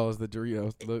match as well as the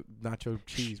Doritos, the nacho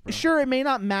cheese, bro. Sure, it may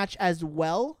not match as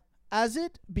well as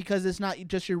it because it's not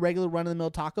just your regular run-of-the-mill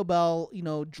Taco Bell,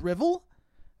 drivel.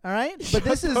 All right, but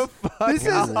this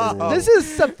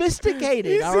is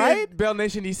sophisticated. All right, Bell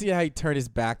Nation. Do you see how he turned his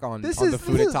back on the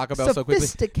food at Taco Bell so quickly?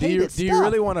 Do you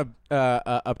really want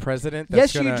a president?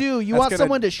 Yes, you do. You want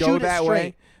someone to shoot that it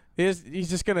straight. He's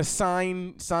just gonna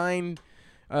sign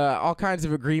all kinds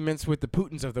of agreements with the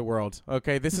Putins of the world.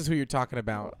 Okay, this is who you're talking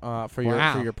about for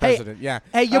your president.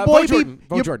 Hey, your boy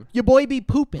Jordan. Your boy be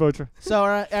pooping. Vote. So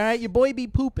all right, your boy be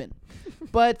pooping.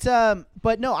 But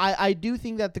no, I do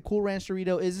think that the Cool Ranch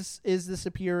Dorito is the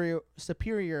superior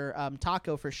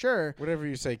taco for sure. Whatever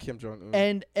you say, Kim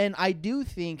Jong-un. And I do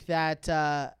think that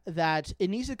that it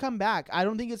needs to come back. I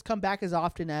don't think it's come back as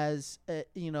often as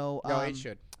no, it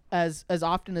should. As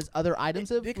often as other items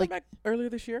have. Did it come back earlier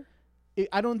this year?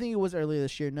 I don't think it was earlier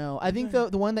this year. No, I think the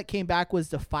one that came back was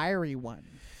the fiery one.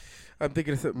 I'm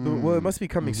thinking, well, it must be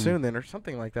coming soon then, or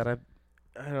something like that. I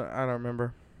don't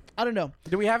remember. I don't know.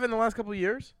 Did we have it in the last couple of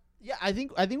years? Yeah, I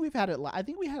think we've had it. I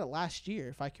think we had it last year,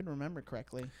 if I can remember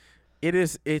correctly.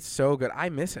 It's so good. I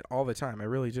miss it all the time. I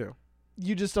really do.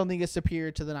 You just don't think it's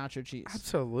superior to the nacho cheese?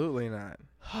 Absolutely not.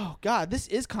 Oh God, this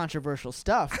is controversial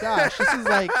stuff. Gosh, this is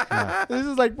like this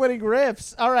is like putting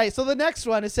riffs. All right, so the next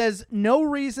one, it says no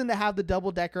reason to have the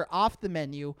double decker off the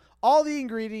menu. All the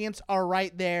ingredients are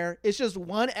right there. It's just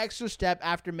one extra step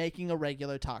after making a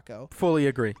regular taco. Fully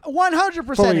agree.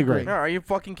 100% Fully agree. agree. No, are you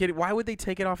fucking kidding? Why would they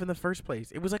take it off in the first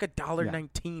place? It was like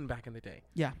 $1.19 back in the day.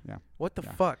 Yeah. What the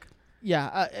fuck?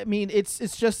 Yeah, I mean, it's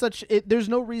just such. There's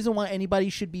no reason why anybody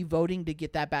should be voting to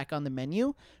get that back on the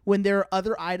menu when there are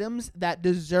other items that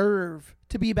deserve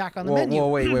to be back on the menu. Whoa,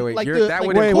 wait. Like That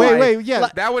would wait, imply, wait, yeah.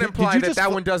 That would Did imply you that just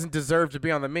that one doesn't deserve to be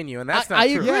on the menu, and that's not I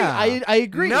true. agree. Yeah. I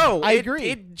agree. No, I agree.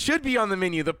 It should be on the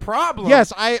menu. The problem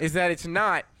is that it's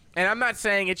not. And I'm not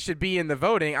saying it should be in the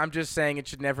voting. I'm just saying it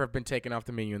should never have been taken off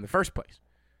the menu in the first place.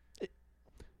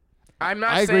 I'm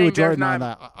not I saying agree with there's Jordan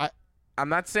not. on that. I'm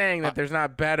not saying that there's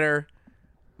not better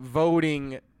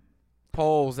voting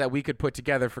polls that we could put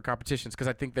together for competitions, because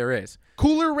I think there is.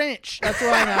 Cooler Ranch. That's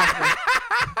what I'm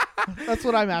after. That's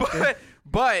what I'm after.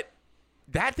 But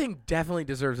that thing definitely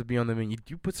deserves to be on the menu.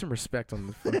 You put some respect on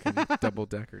the fucking double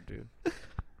decker, dude.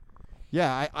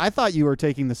 Yeah, I thought you were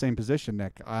taking the same position,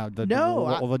 Nick. No,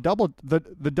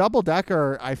 the double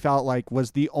decker I felt like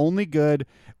was the only good.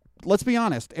 Let's be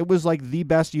honest, it was like the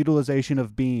best utilization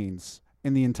of beans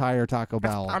in the entire Taco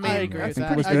Bell. I mean, I agree I with think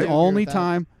that. it was I do the agree only with that.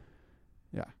 time.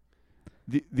 Yeah,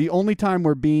 the only time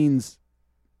where beans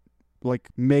like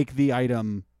make the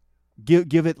item.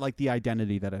 Give it like the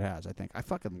identity that it has. I think I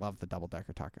fucking love the double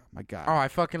decker taco. My God. Oh, I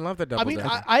fucking love the double I mean,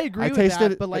 decker. I agree I with tasted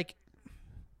that, it- but like,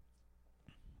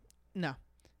 no,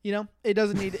 you know, it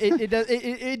doesn't need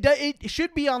it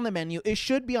should be on the menu. It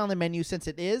should be on the menu since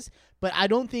it is. But I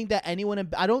don't think that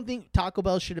I don't think Taco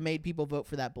Bell should have made people vote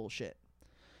for that bullshit.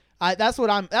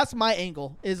 That's my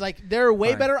angle. Is like there are way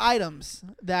Fine. better items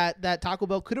that Taco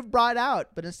Bell could have brought out,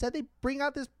 but instead they bring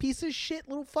out this piece of shit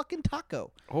little fucking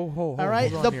taco. All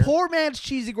right, the poor man's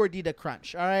cheesy gordita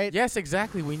crunch. All right. Yes,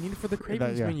 exactly. We need it for the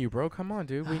cravings yeah. menu, bro. Come on,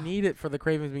 dude. We need it for the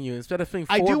cravings menu instead of being $4.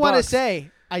 I do want to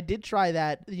say I did try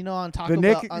that. You know, on Taco The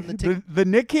Bell Nick, on the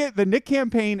the Nick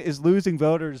campaign is losing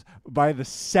voters by the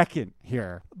second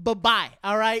here. Bye.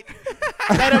 All right.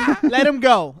 Let him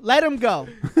go. Let him go.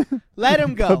 Let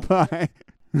him go. Bye.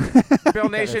 Bill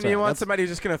Nation, That's you right. want somebody who's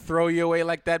just gonna throw you away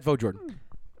like that? Vote Jordan.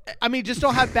 I mean, just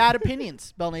don't have bad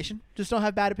opinions, Bell Nation. Just don't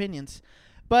have bad opinions.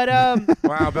 But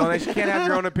Wow, Bill Nation can't have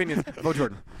your own opinions. Vote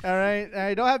Jordan. all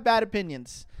right, don't have bad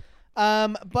opinions.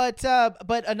 But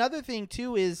another thing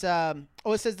too is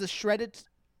it says the shredded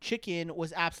chicken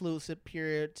was absolutely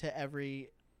superior to every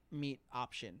meat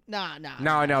option. Nah.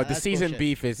 No. The that's seasoned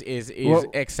bullshit. beef is Well-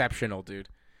 exceptional, dude.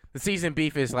 The seasoned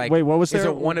beef is like Wait, what was is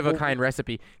there? a one of a kind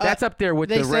recipe. That's up there with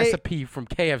they the say- recipe from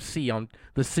KFC on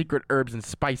the secret herbs and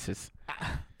spices.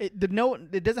 It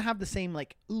doesn't have the same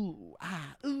like ooh.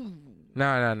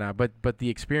 No. But the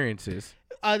experience is.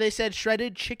 They said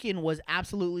shredded chicken was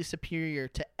absolutely superior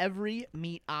to every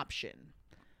meat option.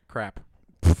 Crap.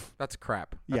 That's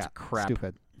crap. That's Yeah, crap.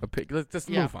 stupid. Let's just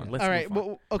Yeah. move on. Let's All right. move on.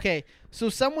 Well, okay. So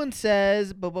someone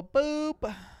says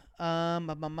boop.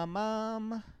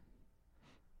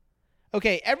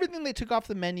 Okay, everything they took off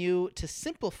the menu to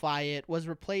simplify it was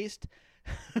replaced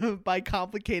by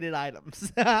complicated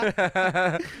items.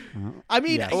 I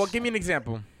mean, Yes. Well, give me an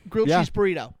example. grilled Yeah. cheese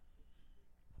burrito.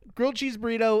 Grilled cheese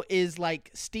burrito is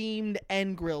like steamed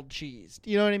and grilled cheese.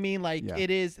 You know what I mean? Like Yeah. it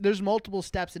is. There's multiple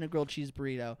steps in a grilled cheese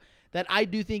burrito that I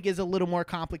do think is a little more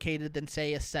complicated than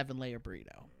say a 7-layer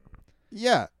burrito.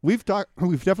 Yeah, we've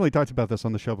definitely talked about this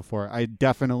on the show before. I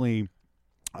definitely,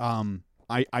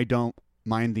 I don't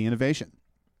mind the innovation.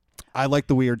 I like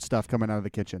the weird stuff coming out of the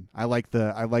kitchen. I like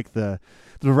the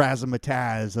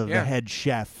razzmatazz of the head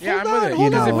chef. Yeah, I'm Hold with it.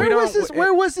 Hold You on. know.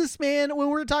 Where was this man when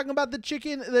we were talking about the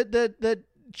chicken, the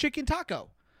chicken taco?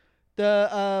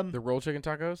 The rolled chicken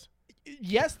tacos?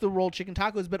 Yes, the rolled chicken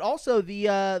tacos, but also the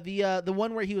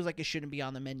one where he was like it shouldn't be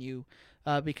on the menu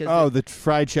because the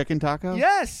fried chicken taco.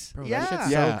 yes, Bro, that yeah.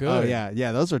 shit's yeah, so good. Oh,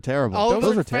 yeah. Those are terrible. All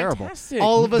Those of are terrible. Fantastic.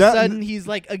 All of a That- sudden he's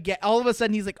like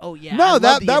oh yeah. I No,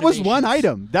 love the that was one innovations.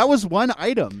 item. That was one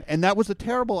item, and that was a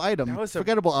terrible item. That was a-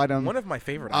 forgettable item. One of my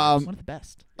favorite. Um, One of the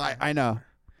best. I know.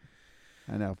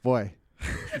 Boy,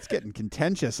 it's getting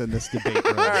contentious in this debate. All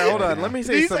All right, hold on. Let me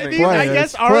say These, something. these Boy, I it guess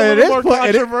is- are boy, a it little is- more boy, it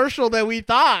is- controversial than we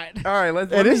thought. All right,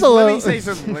 let It me, is a let me little- say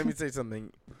something. Let me say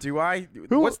something.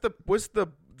 What's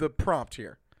the prompt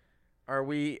here? Are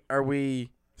we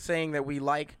saying that we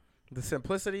like the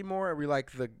simplicity more, or we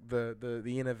like the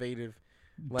innovative,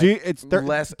 like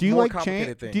less do you more like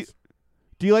complicated change? things?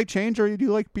 Do you like change, or do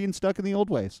you like being stuck in the old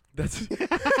ways? That's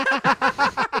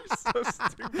So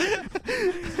stupid.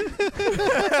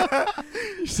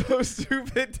 You're so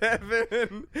stupid,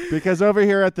 Devin. Because over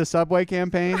here at the Subway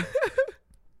campaign,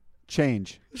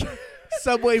 change.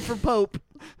 Subway for Pope.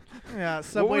 Yeah,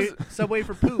 Subway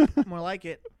for poop. More like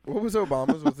it. What was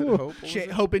Obama's? Was it Hope? What was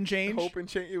it? Hope and change. Hope and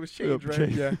change. It was change, Hope right?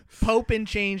 change. Yeah. Pope and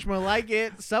change. More like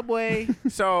it. Subway.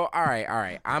 So, all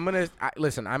right.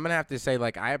 Listen, I'm gonna have to say,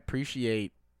 like, I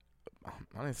appreciate,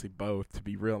 honestly, both. To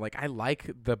be real, like, I like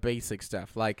the basic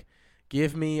stuff. Like,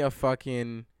 give me a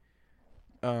fucking,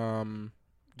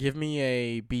 give me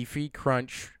a beefy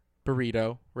crunch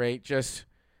burrito, right? Just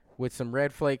with some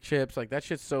red flake chips, like that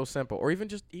shit's so simple. Or even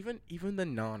the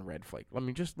non-red flake. I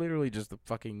mean, just literally just the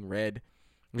fucking red,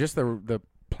 just the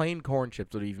plain corn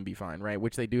chips would even be fine, right?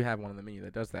 Which they do have one on the menu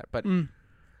that does that. But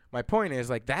my point is,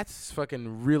 like, that's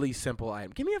fucking really simple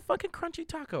item. Give me a fucking crunchy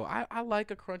taco. I like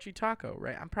a crunchy taco,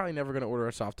 right? I'm probably never gonna order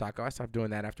a soft taco. I stopped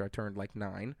doing that after I turned like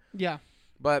 9. Yeah.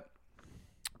 But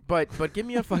give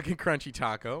me a fucking crunchy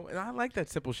taco, and I like that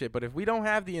simple shit. But if we don't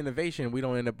have the innovation, we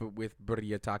don't end up with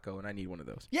burrito taco, and I need one of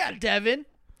those. Yeah, Devin.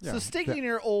 Yeah. So sticking in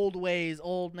your old ways,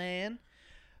 old man.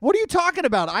 What are you talking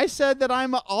about? I said that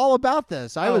I'm all about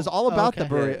this. I was all about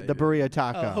okay. the burrito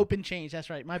taco. Hope and change. That's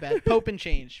right. My bad. Pope and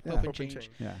change. Yeah. Pope and Hope and change.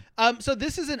 change. Yeah. So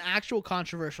this is an actual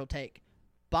controversial take.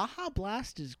 Baja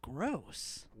Blast is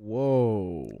gross.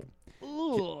 Whoa.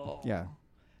 Ooh. Yeah.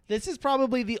 This is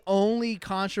probably the only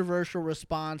controversial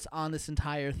response on this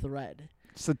entire thread.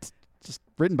 So just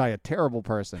written by a terrible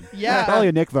person. Yeah. Probably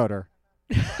a Nick voter.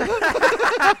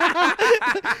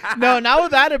 No, not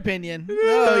with that opinion.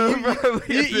 No,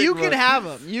 you can have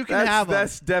them. You can have them.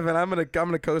 That's Devin. I'm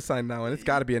gonna co-sign that one. It's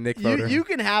got to be a Nick voter. You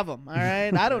can have them. All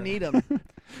right, I don't need them. He's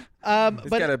But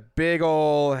got a big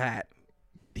old hat,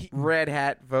 red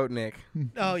hat. Vote Nick.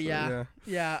 oh yeah.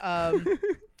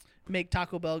 Make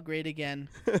Taco Bell great again.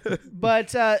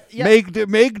 But yeah,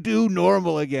 Make do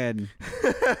normal again.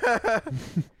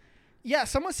 yeah.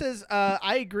 Someone says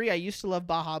I agree. I used to love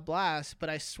Baja Blast, but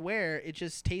I swear it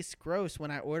just tastes gross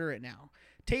when I order it now.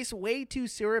 Tastes way too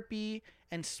syrupy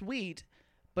and sweet,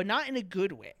 but not in a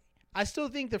good way. I still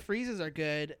think the freezes are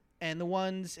good, and the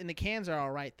ones in the cans are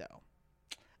all right though.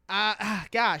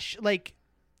 Gosh, like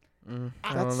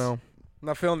I don't know. I'm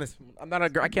not feeling this.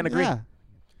 I can't agree. Yeah.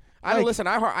 I don't listen.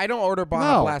 I don't order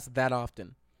Baja No. Blast that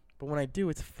often, but when I do,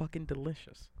 it's fucking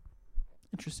delicious.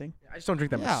 interesting. I just don't drink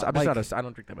that much. I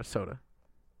don't drink that much soda.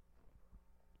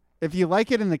 If you like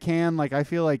it in the can, like I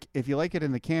feel like if you like it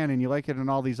in the can and you like it in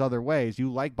all these other ways,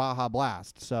 you like Baja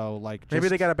Blast. So like Maybe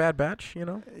they got a bad batch, you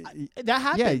know. That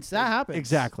happens. That happens.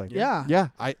 Exactly. Yeah. Yeah.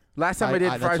 Last time I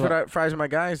did that's fries with my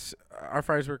guys, our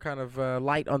fries were kind of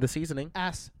light on the seasoning.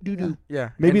 Ass doo doo. Yeah.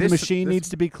 Maybe And the this- machine this- needs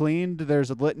to be cleaned. There's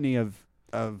a litany of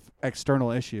external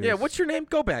issues. Yeah. What's your name?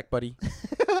 Go back, buddy.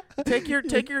 take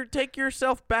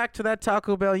yourself back to that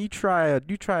Taco Bell. You try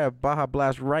a Baja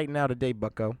Blast right now today,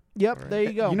 Bucko. Yep. There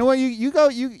you go. You know what? You go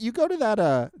to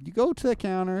that you go to the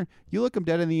counter. You look them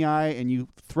dead in the eye and you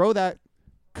throw that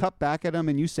cup back at them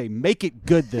and you say, "Make it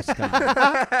good this time."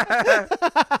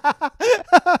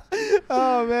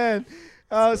 Oh man.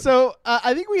 So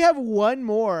I think we have one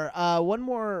more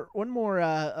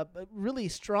really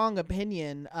strong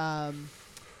opinion.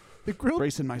 The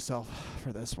Bracing myself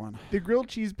for this one. grilled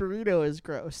cheese burrito is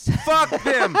gross. Fuck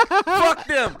them. Fuck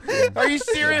them. Are you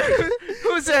serious?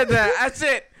 Who said that? That's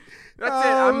it. That's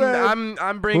Oh, it. man.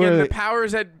 I'm bringing Who are the they?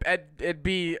 powers at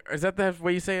B. Is that the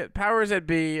way you say it? Powers at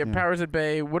B or Yeah. powers at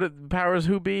Bay? What are powers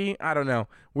who be? I don't know.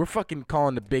 We're fucking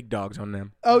calling the big dogs on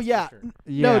them. Oh That's for yeah. sure.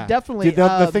 Yeah. No, definitely.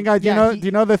 The thing do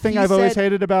you know the thing he I've always said-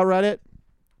 hated about Reddit?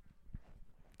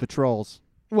 The trolls.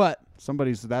 What?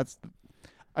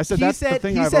 I said He that's said the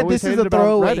thing he I've said always this is hated a about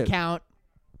throwaway Reddit. count.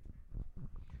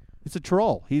 It's a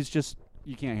troll. He's just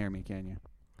you can't hear me, can you?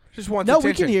 Just wants No,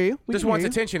 attention. we can hear you. We Just can wants hear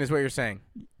you. attention is what you're saying.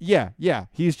 Yeah.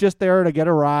 He's just there to get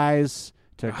a rise,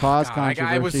 to cause God,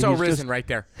 controversy. I was so He's risen just- right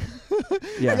there.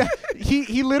 Yeah.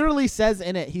 He literally says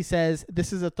in it. He says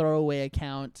this is a throwaway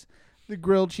account. The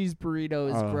grilled cheese burrito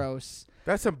is Oh. gross.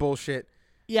 That's some bullshit.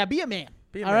 Yeah, be a man.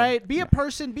 Be a All man. right, be a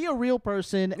person, be a real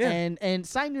person, Yeah. and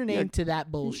sign your name Yeah. to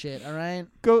that bullshit. All right.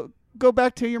 Go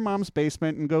back to your mom's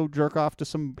basement and go jerk off to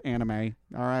some anime.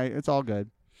 All right, it's all good.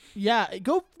 Yeah,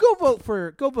 go vote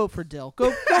for Dill. Go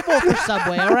vote for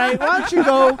Subway. All right. Why don't you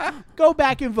go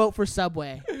back and vote for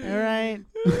Subway? All right.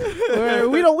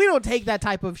 we don't take that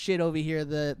type of shit over here.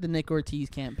 The Nick Ortiz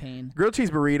campaign. Grilled cheese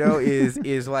burrito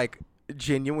is like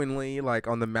genuinely like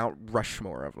on the Mount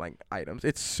Rushmore of like items.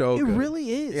 It's so It good. really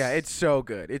is. Yeah, it's so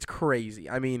good. It's crazy.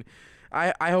 I mean,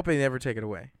 I hope they never take it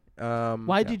away.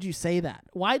 Why did you say that?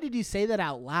 Why did you say that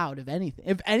out loud? If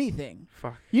anything,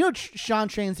 Fuck. You know, Sean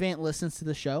Transvant listens to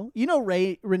the show. You know,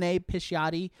 Renee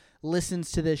Pisciotti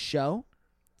listens to this show.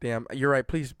 Damn, you're right.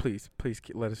 Please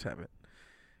let us have it.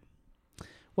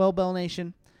 Well, Bell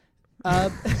Nation,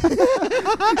 thank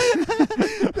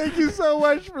you so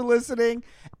much for listening.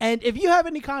 And if you have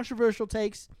any controversial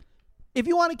takes, if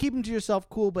you want to keep them to yourself,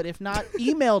 cool. But if not,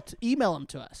 email them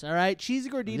to us. All right,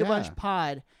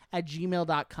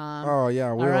 cheesygordittabunchpod@gmail.com. Oh yeah,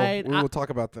 all right? we will talk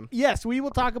about them. Yes, we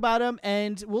will talk about them,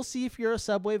 and we'll see if you're a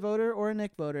Subway voter or a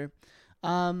Nick voter.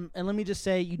 And let me just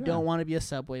say, you don't want to be a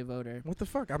Subway voter. What the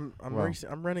fuck? I'm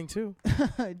running too.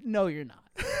 No, you're not.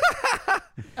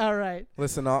 All right.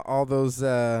 Listen, all those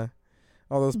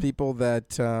people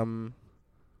that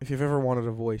if you've ever wanted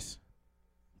a voice,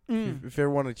 if you've ever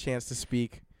wanted a chance to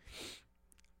speak,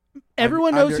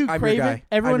 everyone knows who I'm Craven. your guy.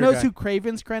 Everyone knows who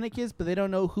Craven's Krennic is, but they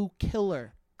don't know who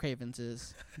Killer Cravens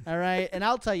is. All right, and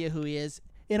I'll tell you who he is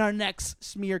in our next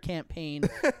smear campaign.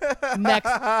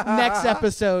 next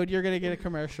episode, you're gonna get a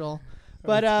commercial.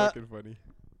 But That's fucking funny.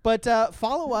 But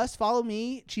follow us, follow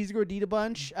me, Cheesy Gordita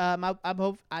Bunch.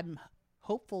 I'm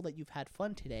hopeful that you've had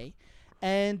fun today.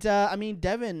 And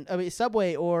Devin,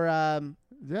 Subway or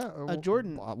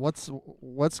Jordan.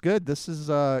 What's good? This is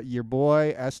your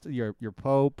boy, your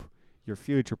Pope, your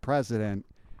future president,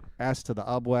 S to the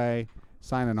Ubway,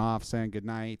 signing off, saying good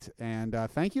night, and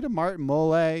thank you to Martin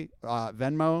Mole.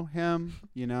 Venmo him.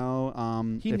 You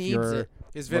know, he if needs you're it.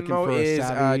 His looking Venmo for a is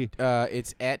savvy-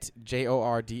 it's at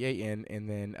JORDAN and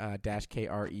then dash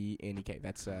KRENEK.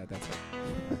 That's it. That's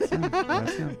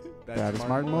him. That is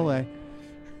Martin Mole.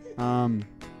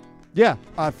 Yeah.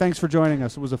 Thanks for joining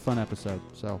us. It was a fun episode.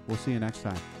 So we'll see you next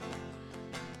time.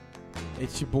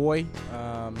 It's your boy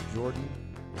Jordan,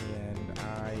 and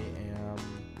I'm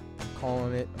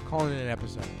calling it an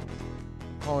episode.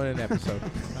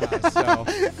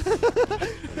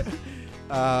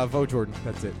 Vote Jordan.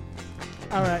 That's it.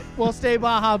 All right. Well, stay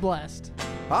Baja blessed.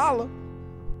 Holla.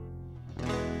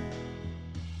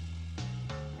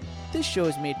 This show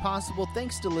is made possible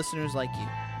thanks to listeners like you.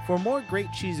 For more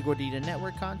great Cheesy Gordita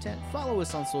Network content, follow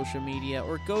us on social media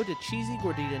or go to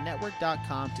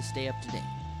cheesygorditanetwork.com to stay up to date.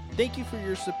 Thank you for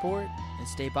your support and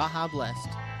stay Baja blessed.